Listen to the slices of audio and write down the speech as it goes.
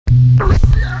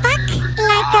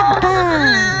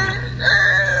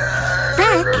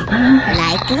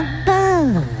a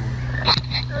bull.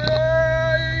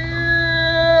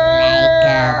 Like a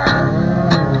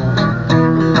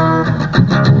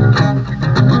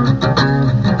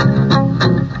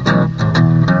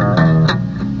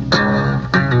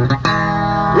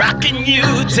rocking you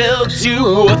till 2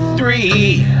 or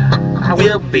 3. I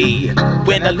will be.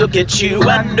 When I look at you,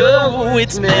 I know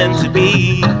it's meant to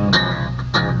be.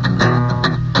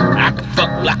 I can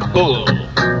fuck like a bull,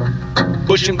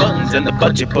 pushing buttons in the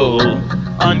budget pool.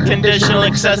 Unconditional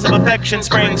excessive affection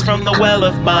springs from the well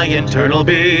of my internal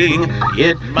being.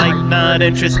 It might not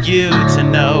interest you to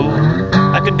know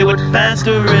I can do it fast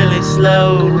or really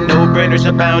slow. No-brainers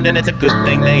abound, and it's a good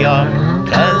thing they are,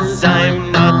 'cause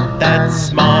I'm not that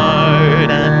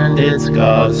smart, and it's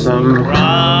caused some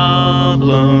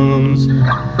problems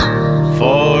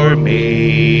for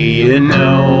me, you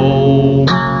know.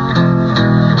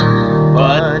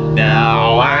 But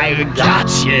now I got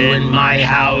you in my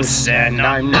house, and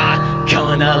I'm not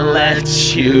gonna let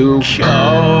you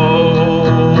go.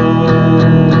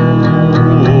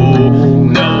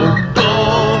 No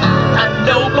bull, a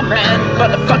noble man,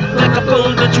 but I fuck like a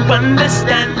bull, don't you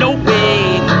understand? No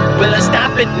way, will I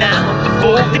stop it now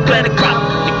before we plant a crop?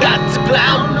 You got to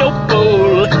plow. No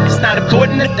bull, it's not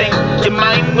important to think. Your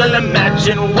mind will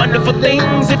imagine wonderful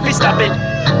things if you stop it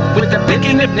with the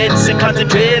picking of nits and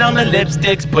concentrate on the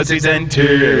lipsticks, pussies and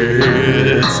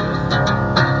tits.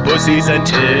 Pussies and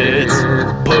tits.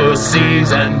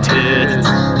 Pussies and tits.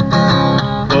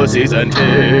 Pussies and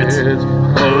tits.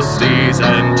 Pussies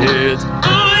and tits.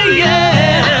 Oh yeah!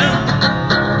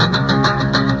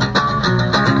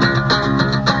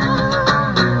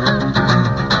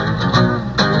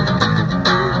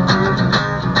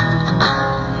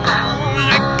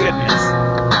 Goodness.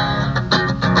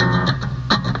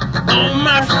 Oh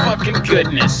my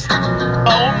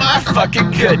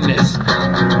fucking goodness.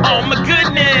 Oh my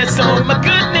goodness. Oh my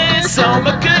goodness. Oh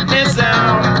my goodness.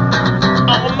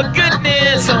 Oh my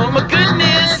goodness. Oh my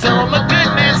goodness. Oh my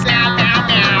goodness. Now, now,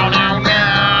 now, now,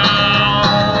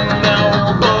 now.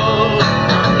 No bull,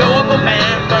 noble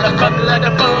man, but I fuck like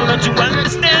a bull. Don't you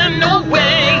understand? No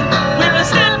way. When I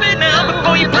step it now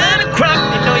before you plant a crop,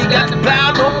 you know you got to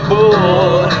plow. No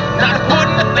bull, not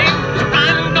important to think.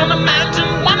 I'm gonna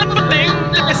imagine wonderful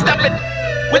things if you stop it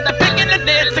with the picking the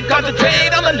nits and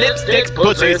concentrate on the lipsticks,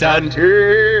 pussies and tears.